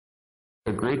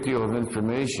A great deal of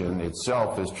information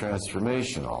itself is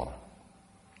transformational.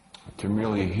 To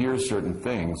merely hear certain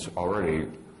things already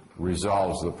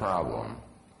resolves the problem.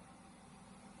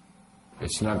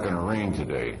 It's not going to rain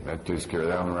today. That takes care of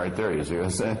that one right there, you see what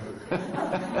I'm saying?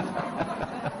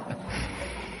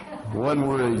 One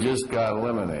word just got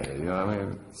eliminated, you know what I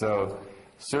mean? So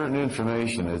certain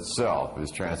information itself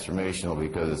is transformational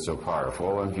because it's so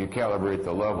powerful, and if you calibrate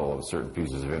the level of certain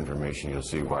pieces of information, you'll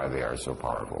see why they are so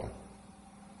powerful.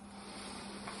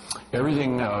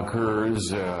 Everything now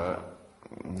occurs,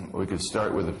 we could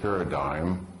start with a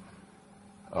paradigm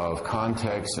of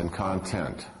context and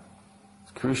content.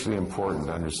 It's crucially important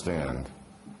to understand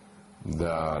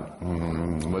that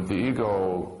what the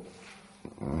ego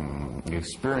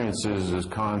experiences is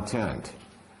content,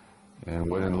 and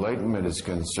what enlightenment is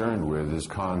concerned with is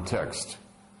context.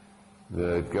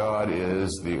 That God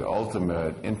is the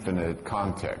ultimate infinite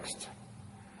context,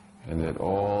 and that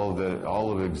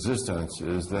all of existence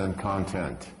is then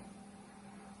content.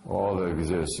 All that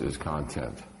exists is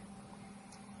content.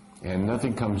 And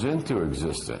nothing comes into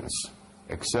existence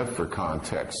except for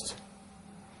context.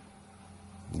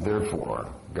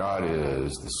 Therefore, God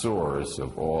is the source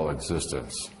of all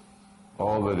existence.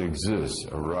 All that exists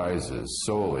arises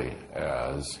solely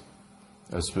as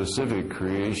a specific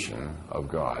creation of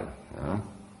God. You know?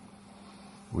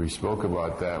 We spoke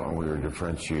about that when we were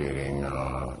differentiating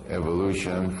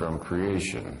evolution from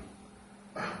creation.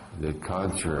 The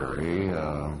contrary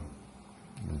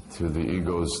to the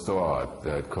ego's thought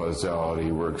that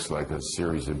causality works like a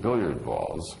series of billiard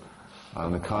balls.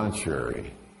 On the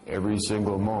contrary, every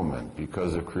single moment,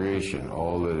 because of creation,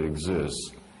 all that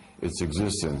exists, its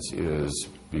existence is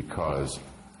because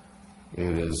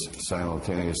it is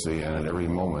simultaneously and at every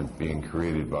moment being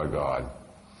created by God.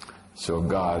 So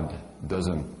God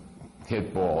doesn't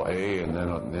hit ball A and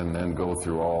then go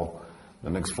through all the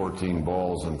next 14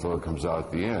 balls until it comes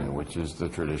out the end, which is the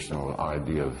traditional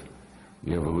idea of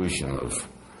the evolution of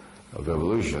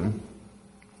evolution.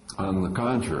 On the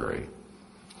contrary,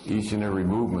 each and every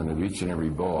movement of each and every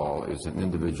ball is an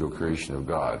individual creation of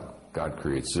God. God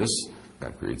creates this,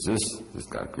 God creates this,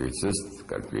 God creates this,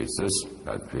 God creates this,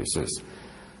 God creates this.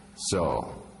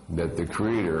 So that the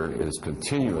Creator is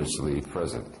continuously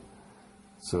present,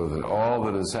 so that all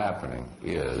that is happening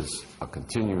is a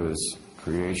continuous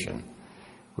creation,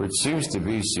 which seems to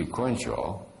be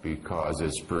sequential because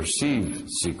it's perceived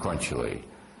sequentially.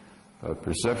 But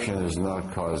perception is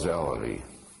not causality.